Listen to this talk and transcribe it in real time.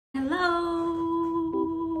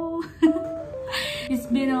It's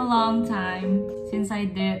been a long time since I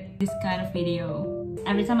did this kind of video.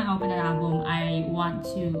 Every time I open an album, I want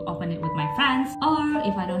to open it with my friends, or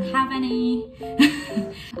if I don't have any,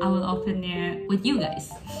 I will open it with you guys.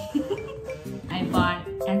 I bought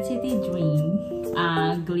NCT Dream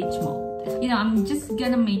glitch mode. You know, I'm just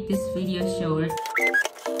gonna make this video short.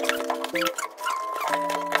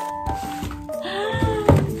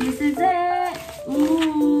 This is it! Ooh.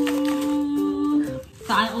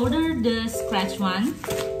 So I ordered the scratch one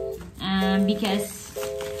because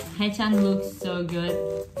Haechan looks so good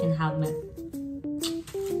in helmet.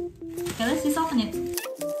 Okay, let's just open it.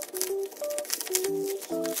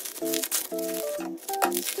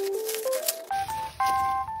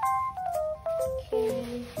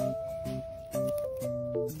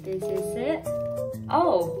 Okay, this is it.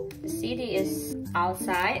 Oh, the CD is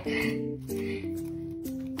outside.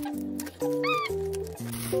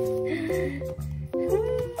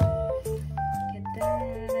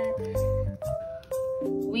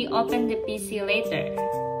 We open the PC later.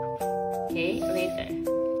 Okay, later.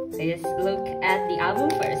 Let's look at the album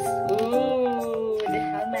first. Ooh, the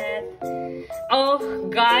helmet. Oh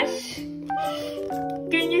gosh,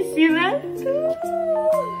 can you see that?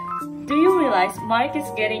 Do you realize Mark is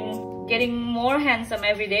getting more handsome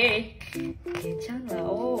every day? Okay, Chandler.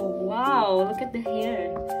 Oh wow, look at the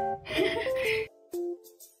hair.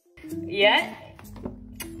 Yeah.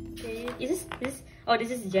 Okay, is this? Oh, this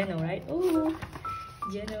is Jeno, right? Oh.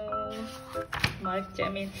 Jeno, Mark,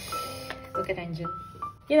 Jammy. Look at Anjun.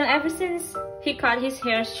 You know, ever since he cut his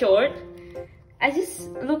hair short, I just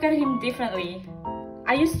look at him differently.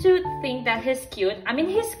 I used to think that he's cute. I mean,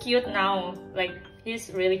 he's cute now. Like,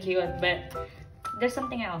 he's really cute, but there's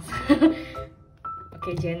something else.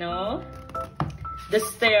 Okay, Jeno. The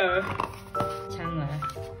stare. Chandler.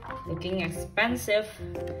 Looking expensive.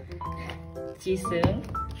 Jisung.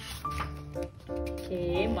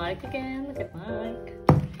 Okay, Mark again. Look at Mark.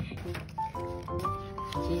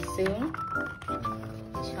 Jisung.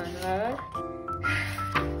 Chandler.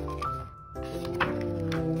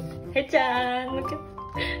 Haechan,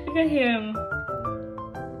 look at him.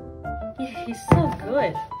 He's so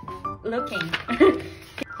good looking.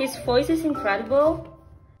 His voice is incredible,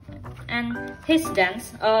 and his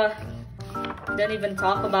dance. Don't even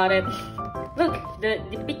talk about it. Look, the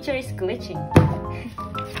picture is glitching.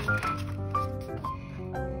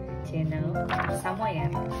 You know,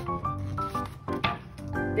 Samoyed.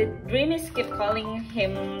 The Dreamies keep calling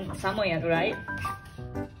him Samoyed, right?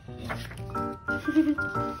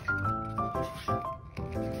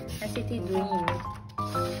 NCT Dream.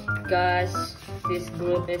 Gosh, this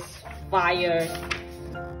group is fire.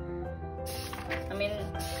 I mean,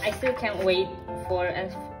 I still can't wait for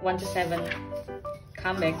 1 to 7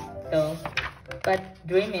 comeback though. But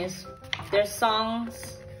Dreamies, their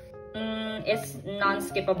songs, it's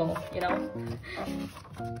non-skippable, you know.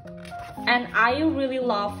 And I really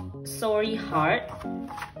love Sorry Heart.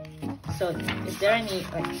 So is there any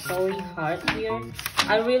like Sorry Heart here?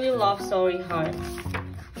 I really love Sorry Heart.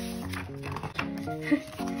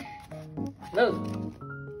 Look,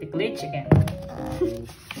 the glitch again.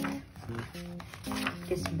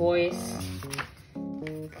 His voice.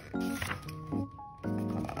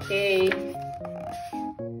 Okay.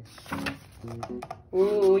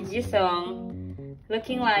 Ooh, Jisung,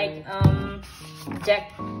 looking like Jack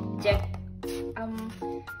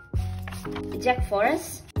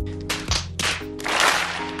Forrest.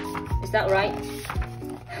 Is that right?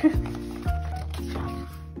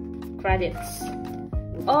 Credits.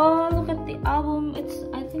 Oh, look at the album.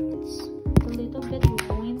 I think it's a little bit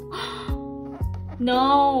ruined.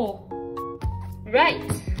 No. Right.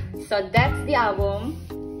 So that's the album.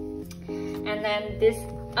 And then these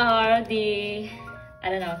are the, I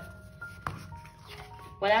don't know.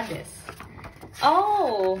 What are this?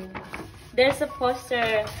 Oh, there's a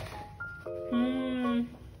poster.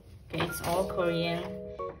 Okay, it's all Korean.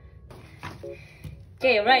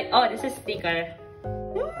 Okay, right. Oh, this is sticker.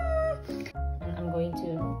 And I'm going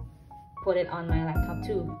to put it on my laptop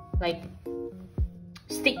too. Like,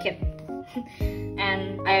 stick it.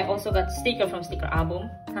 And I also got sticker from sticker album.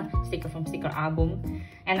 Sticker from sticker album.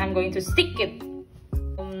 And I'm going to stick it.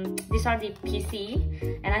 These are the PC,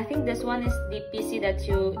 and I think this one is the PC that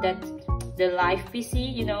the live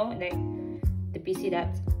PC, you know, the PC that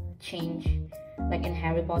change, like in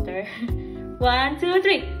Harry Potter. 1, 2,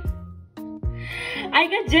 3. I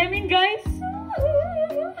got Jammy, guys.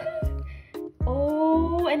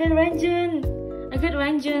 Oh, and then Ranjan. I got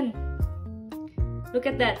Ranjan. Look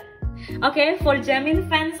at that. Okay, for Jammy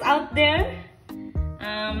fans out there,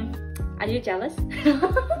 are you jealous?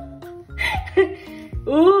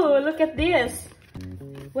 Ooh, look at this.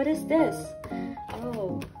 What is this? Oh,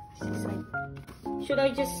 Oh, this is like, should I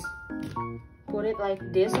just put it like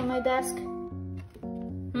this on my desk?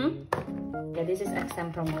 Yeah, this is XM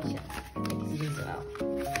promotion. This as well.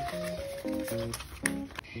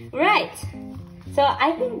 Right. So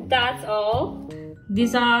I think that's all.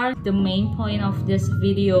 These are the main point of this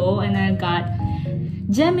video, and I got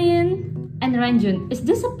Jamin and Ranjun. Is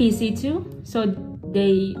this a PC too? So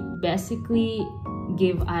they basically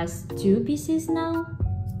give us 2 pieces now.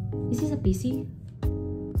 Is this a PC?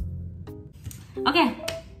 Okay,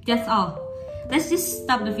 that's all. Let's just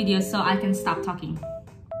stop the video so I can stop talking.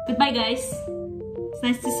 Goodbye, guys. It's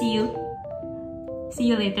nice to see you. See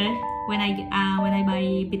you later when I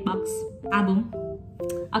buy Beatbox album.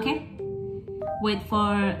 Okay. Wait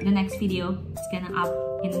for the next video. It's gonna up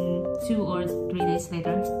in 2 or 3 days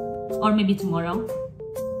later, or maybe tomorrow.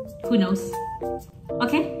 Who knows?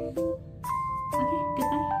 Okay. Okay.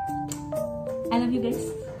 Goodbye. I love you guys.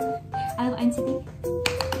 I love NCT.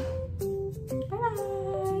 Bye bye.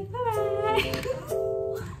 Bye bye.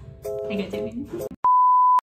 I got Jamie.